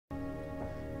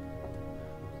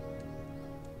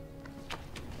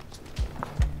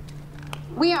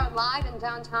We are live in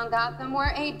downtown Gotham,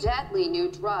 where a deadly new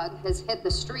drug has hit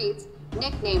the streets.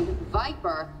 Nicknamed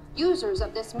Viper, users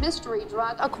of this mystery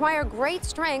drug acquire great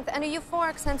strength and a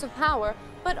euphoric sense of power,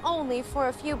 but only for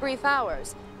a few brief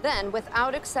hours. Then,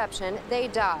 without exception, they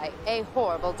die a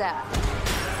horrible death.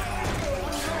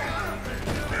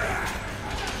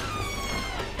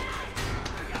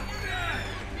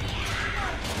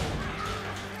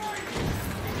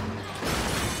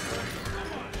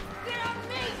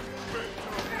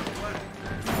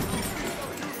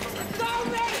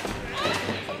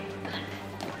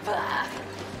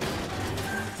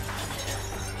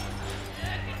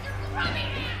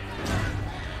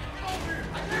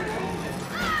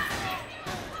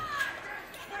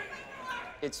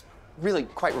 It's really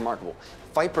quite remarkable.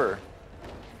 Viper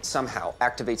somehow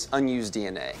activates unused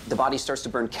DNA. The body starts to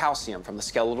burn calcium from the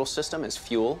skeletal system as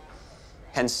fuel,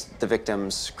 hence the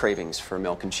victim's cravings for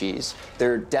milk and cheese.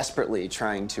 They're desperately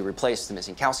trying to replace the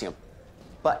missing calcium,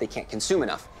 but they can't consume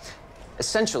enough.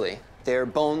 Essentially, their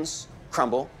bones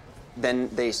crumble, then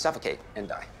they suffocate and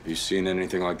die. Have you seen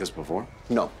anything like this before?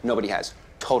 No, nobody has.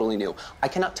 Totally new. I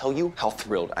cannot tell you how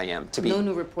thrilled I am to be... No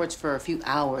new reports for a few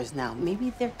hours now.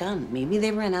 Maybe they're done. Maybe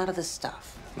they ran out of the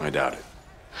stuff. I doubt it.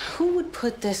 Who would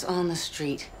put this on the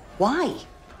street? Why?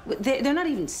 They're not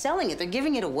even selling it. They're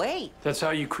giving it away. That's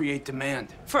how you create demand.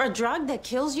 For a drug that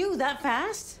kills you that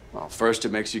fast? Well, first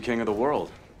it makes you king of the world.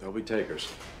 There'll be takers.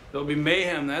 There'll be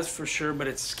mayhem, that's for sure, but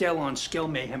it's scale-on-scale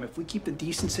mayhem. If we keep the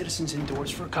decent citizens indoors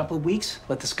for a couple of weeks,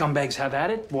 let the scumbags have at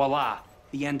it, voila,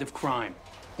 the end of crime.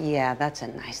 Yeah, that's a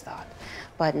nice thought.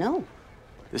 But no.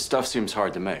 This stuff seems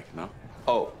hard to make, no?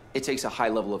 Oh, it takes a high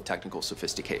level of technical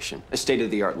sophistication. A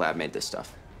state-of-the-art lab made this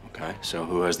stuff. Okay, so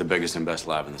who has the biggest and best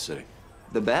lab in the city?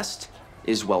 The best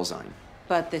is Wellzyme.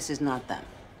 But this is not them.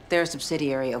 They're a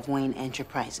subsidiary of Wayne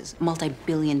Enterprises, a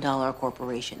multi-billion-dollar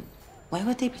corporation. Why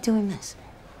would they be doing this?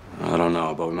 I don't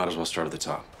know, but we might as well start at the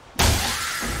top.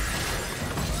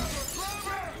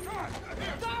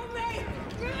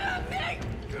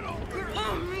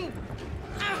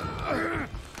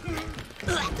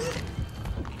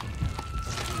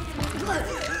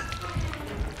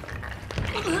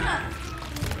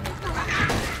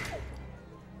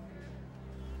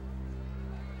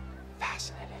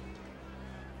 Fascinating.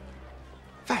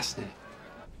 Fascinating.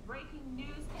 Breaking news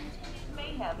continues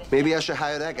mayhem. Maybe I should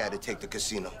hire that guy to take the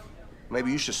casino.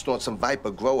 Maybe you should snort some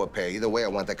Viper grower pair. Either way, I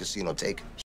want that casino taken.